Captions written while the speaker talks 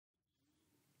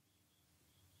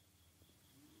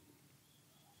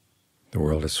The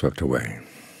world is swept away.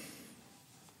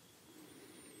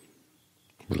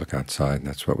 We look outside, and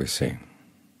that's what we see.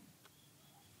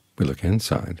 We look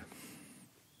inside,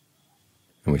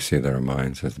 and we see that our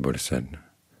minds, as the Buddha said,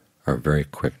 are very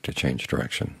quick to change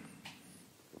direction,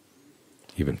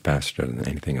 even faster than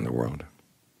anything in the world.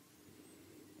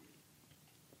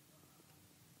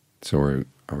 So are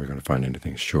we going to find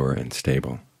anything sure and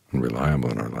stable and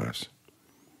reliable in our lives?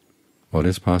 Well, it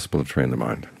is possible to train the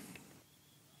mind.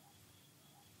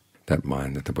 That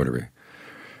mind that the Buddha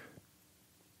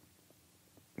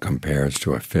compares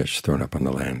to a fish thrown up on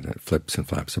the land that flips and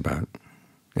flaps about.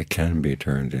 It can be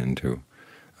turned into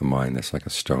a mind that's like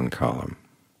a stone column.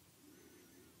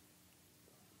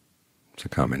 It's a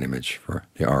common image for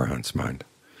the Arahant's mind.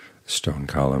 A stone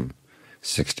column,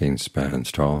 16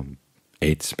 spans tall,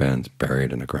 8 spans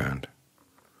buried in the ground,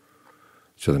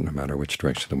 so that no matter which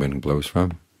direction the wind blows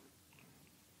from,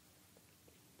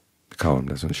 the column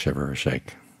doesn't shiver or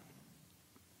shake.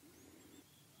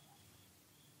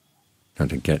 Now,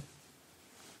 to get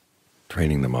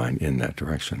training the mind in that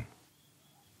direction,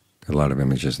 there are a lot of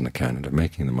images in the canon of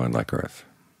making the mind like earth.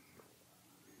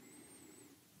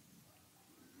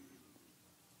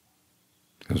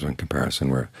 There's one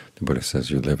comparison where the Buddha says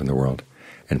you live in the world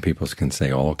and people can say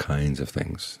all kinds of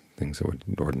things that would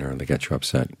ordinarily get you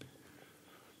upset.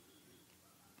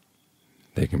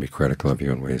 They can be critical of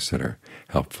you in ways that are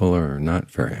helpful or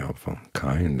not very helpful,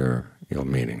 kind or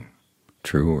ill-meaning,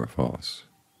 true or false.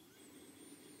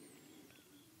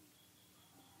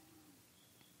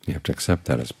 You have to accept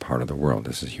that as part of the world.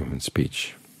 This is human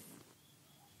speech.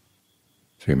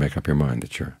 So you make up your mind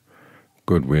that your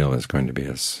goodwill is going to be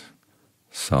as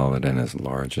solid and as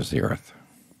large as the earth.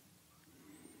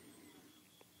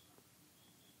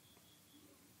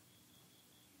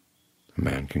 A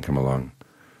man can come along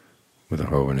with a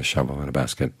hoe and a shovel and a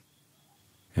basket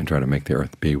and try to make the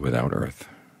earth be without earth,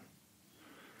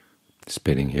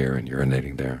 spitting here and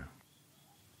urinating there,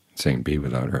 saying, "Be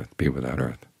without earth, be without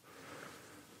earth."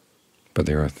 But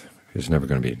the earth is never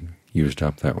going to be used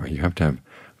up that way. You have to have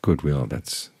goodwill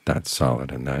that's that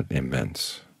solid and that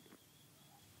immense.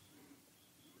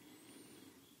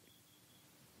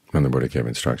 When the Buddha gave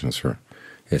instructions for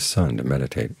his son to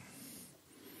meditate,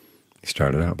 he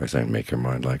started out by saying, make your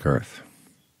mind like earth.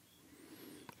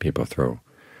 People throw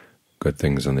good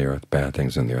things in the earth, bad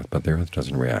things in the earth, but the earth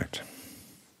doesn't react.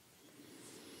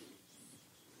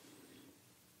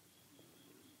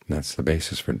 That's the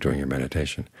basis for doing your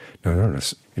meditation. Now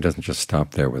notice, it doesn't just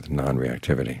stop there with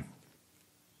non-reactivity. In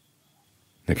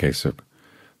the case of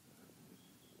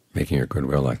making your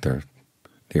goodwill like the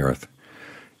earth,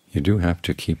 you do have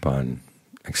to keep on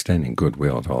extending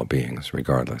goodwill to all beings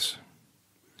regardless.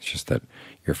 It's just that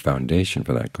your foundation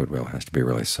for that goodwill has to be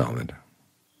really solid.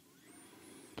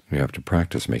 You have to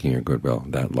practice making your goodwill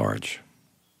that large,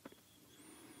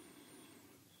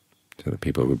 so the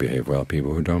people who behave well,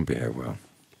 people who don't behave well,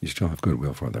 you still have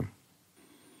goodwill for them.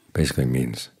 Basically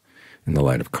means, in the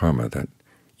light of karma, that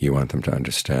you want them to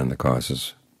understand the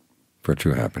causes for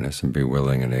true happiness and be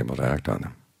willing and able to act on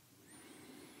them.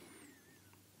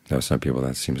 Now, some people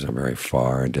that seems a very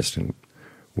far distant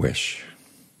wish,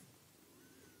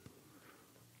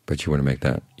 but you want to make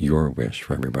that your wish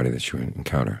for everybody that you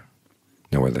encounter.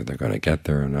 Now, whether they're going to get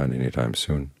there or not anytime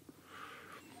soon,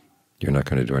 you're not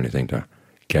going to do anything to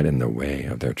get in the way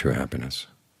of their true happiness.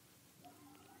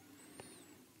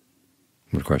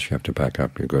 And of course, you have to back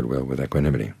up your goodwill with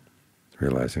equanimity,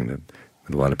 realizing that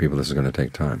with a lot of people this is going to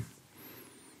take time.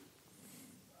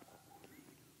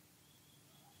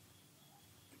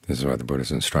 This is why the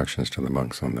Buddha's instructions to the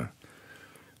monks on the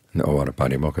Ovatta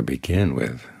Patimokkha begin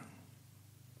with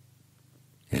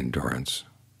endurance,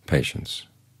 patience,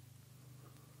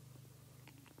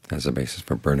 as a basis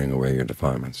for burning away your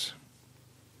defilements.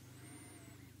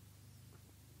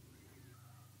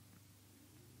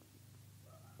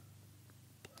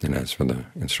 And as for the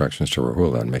instructions to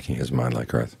Rahula on making his mind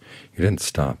like earth, you didn't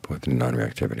stop with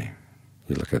non-reactivity.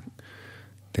 You look at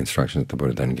the instructions that the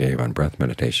Buddha then gave on breath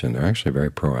meditation, they're actually very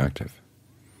proactive.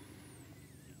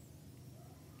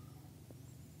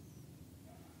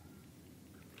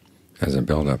 As a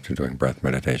build-up to doing breath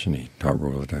meditation, he taught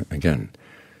Rahula to, again,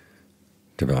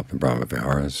 develop the Brahma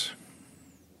Viharas,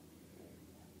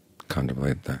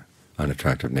 contemplate the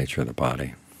unattractive nature of the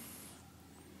body,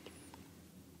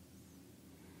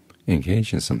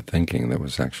 engage in some thinking that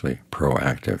was actually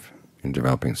proactive in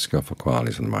developing skillful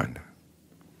qualities of the mind,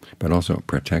 but also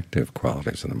protective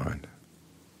qualities of the mind.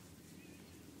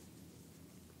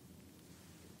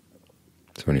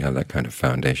 So when you have that kind of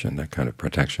foundation, that kind of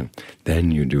protection, then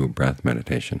you do breath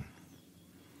meditation,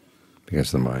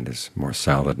 because the mind is more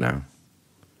solid now.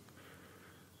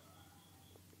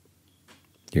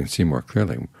 You can see more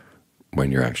clearly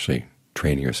when you're actually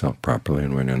training yourself properly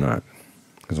and when you're not,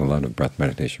 because a lot of breath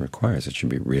meditation requires that you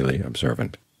be really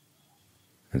observant.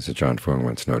 As John Fung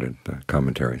once noted, the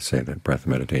commentaries say that breath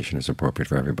meditation is appropriate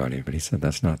for everybody, but he said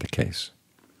that's not the case.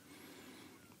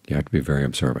 You have to be very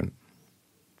observant,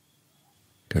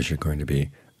 because you're going to be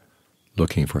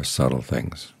looking for subtle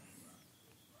things.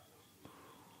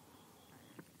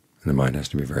 And the mind has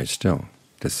to be very still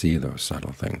to see those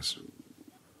subtle things.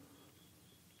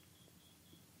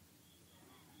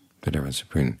 The difference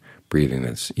between breathing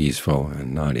that's easeful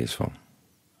and not easeful.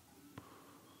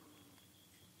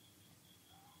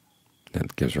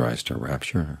 That gives rise to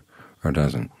rapture or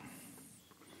doesn't.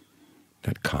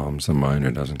 That calms the mind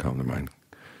or doesn't calm the mind.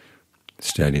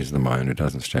 Steadies the mind or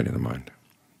doesn't steady the mind.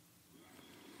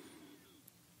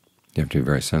 You have to be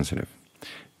very sensitive.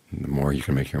 And the more you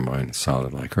can make your mind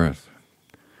solid like earth,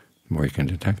 the more you can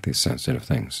detect these sensitive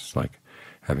things. It's like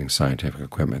having scientific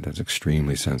equipment that's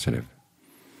extremely sensitive.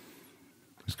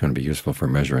 It's going to be useful for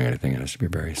measuring anything. It has to be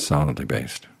very solidly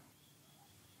based.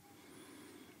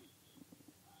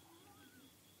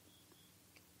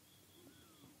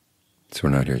 So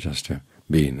we're not here just to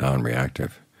be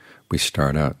non-reactive. We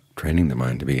start out training the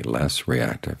mind to be less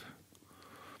reactive,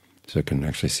 so it can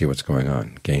actually see what's going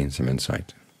on, gain some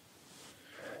insight,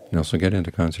 and also get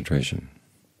into concentration.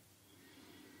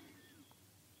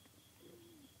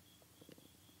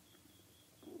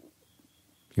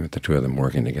 You have the two of them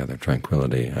working together,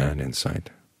 tranquility and insight,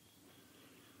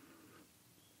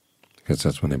 because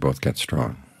that's when they both get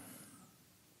strong.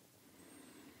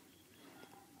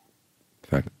 In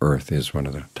fact, earth is one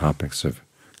of the topics of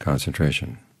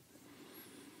concentration.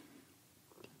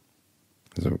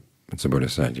 As the Buddha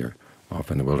said, you're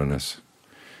off in the wilderness,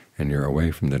 and you're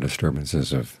away from the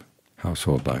disturbances of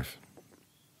household life,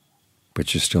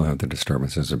 but you still have the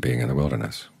disturbances of being in the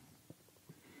wilderness.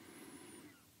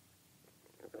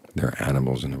 There are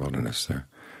animals in the wilderness. There are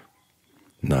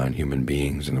non-human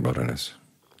beings in the wilderness.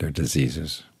 There are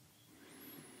diseases.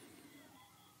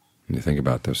 And you think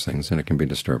about those things, and it can be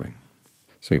disturbing.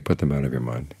 So you put them out of your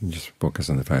mind. You just focus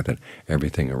on the fact that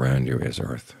everything around you is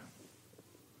earth.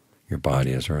 Your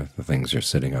body is earth. The things you're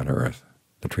sitting on are earth.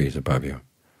 The trees above you.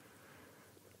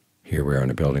 Here we are in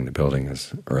a building. The building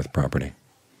is earth property.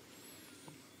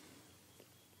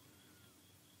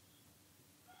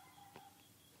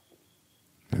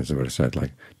 As the Buddha said,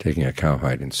 like taking a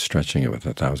cowhide and stretching it with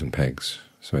 1,000 pegs,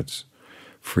 so it's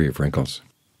free of wrinkles.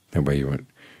 That way you would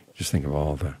just think of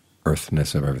all the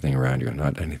earthness of everything around you, and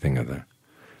not anything of the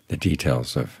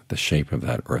details of the shape of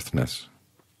that earthness.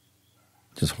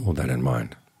 Just hold that in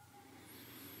mind.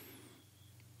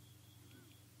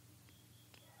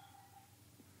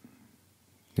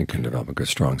 You can develop a good,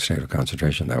 strong state of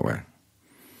concentration that way.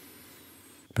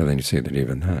 But then you see that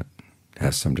even that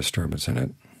has some disturbance in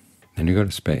it. Then you go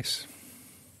to space.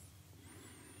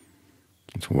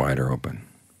 It's wider open.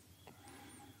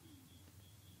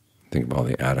 Think of all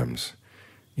the atoms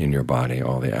in your body,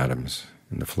 all the atoms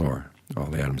in the floor, all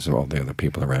the atoms of all the other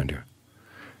people around you.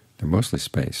 They're mostly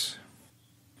space.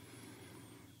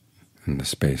 And the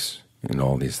space in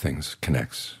all these things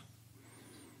connects.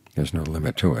 There's no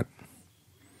limit to it.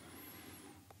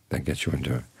 That gets you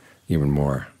into an even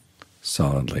more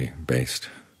solidly based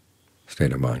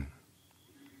state of mind.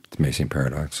 It may seem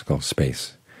paradoxical.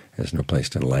 Space has no place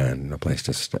to land, no place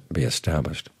to be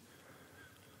established.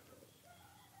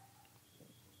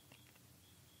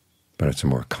 But it's a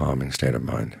more calming state of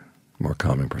mind, more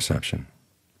calming perception.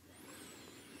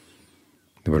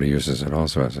 The Buddha uses it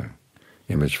also as an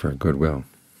image for goodwill.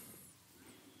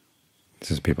 He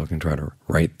says people can try to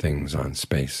write things on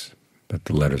space, but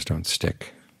the letters don't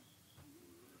stick.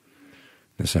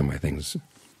 In the same way, things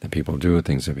that people do,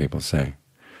 things that people say,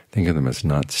 think of them as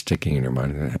not sticking in your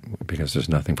mind because there's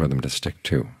nothing for them to stick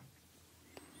to.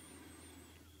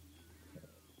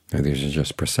 And these are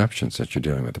just perceptions that you're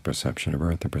dealing with, the perception of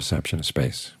earth, the perception of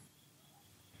space.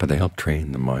 But they help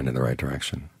train the mind in the right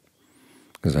direction.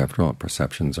 Because after all,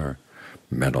 perceptions are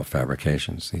mental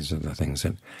fabrications. These are the things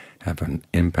that have an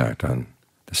impact on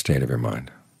the state of your mind.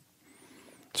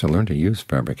 So learn to use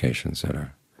fabrications that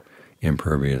are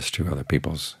impervious to other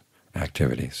people's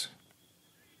activities.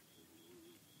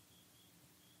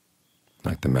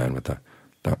 Like the man with the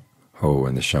hoe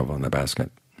and the shovel and the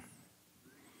basket.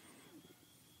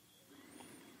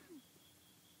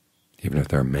 Even if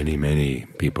there are many, many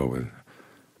people with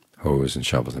hoes and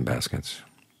shovels and baskets,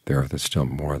 the earth is still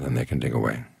more than they can dig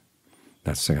away.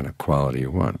 That's the kind of quality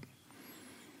you want.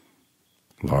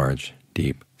 Large,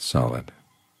 deep, solid.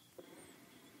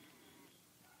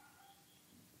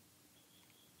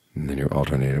 And then you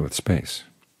alternate it with space,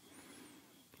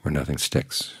 where nothing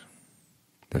sticks.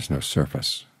 There's no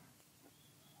surface.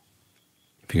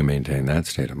 If you can maintain that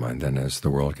state of mind, then as the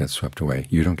world gets swept away,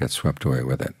 you don't get swept away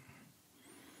with it.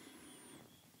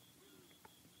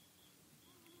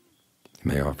 It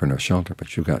may offer no shelter,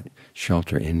 but you've got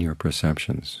shelter in your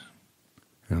perceptions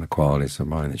and the qualities of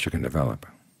mind that you can develop.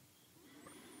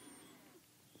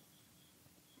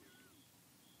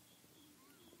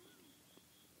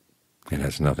 It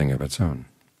has nothing of its own.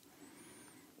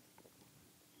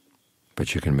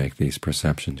 But you can make these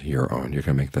perceptions your own. You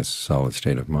can make this solid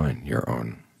state of mind your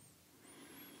own.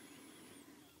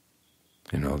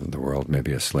 You know that the world may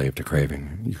be a slave to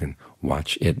craving. You can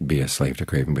watch it be a slave to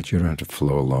craving, but you don't have to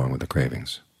flow along with the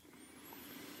cravings.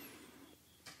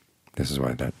 This is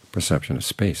why that perception of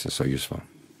space is so useful.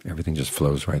 Everything just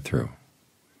flows right through.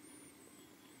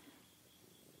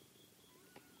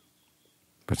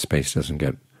 But space doesn't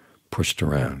get pushed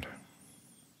around.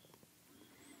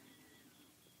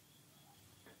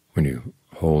 When you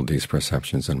hold these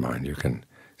perceptions in mind, you can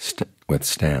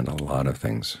withstand a lot of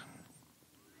things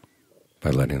by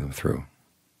letting them through.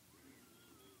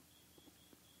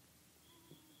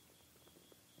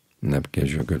 And that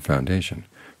gives you a good foundation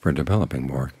for developing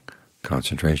more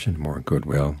concentration, more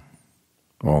goodwill,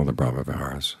 all the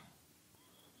Brahma-viharas,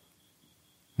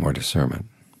 more discernment.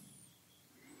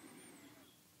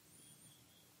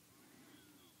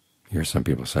 You hear some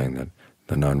people saying that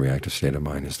the non-reactive state of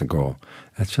mind is the goal.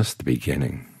 That's just the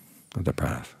beginning of the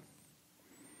path.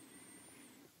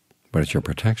 But it's your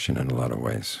protection in a lot of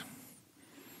ways.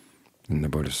 In the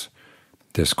Buddhist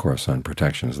discourse on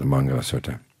protection is the Mangala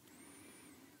Sutta.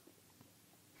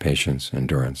 Patience,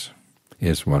 endurance,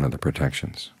 is one of the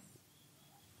protections.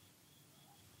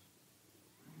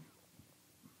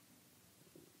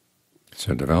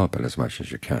 So develop it as much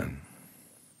as you can,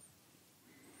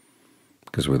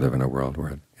 because we live in a world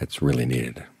where it's really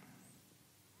needed.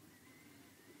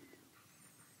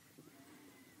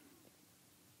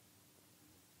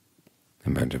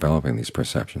 And by developing these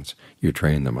perceptions, you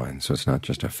train the mind so it's not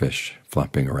just a fish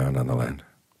flopping around on the land.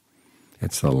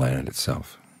 It's the land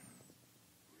itself,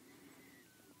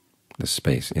 the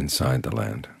space inside the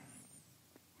land.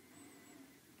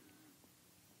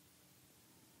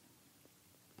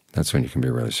 That's when you can be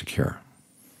really secure.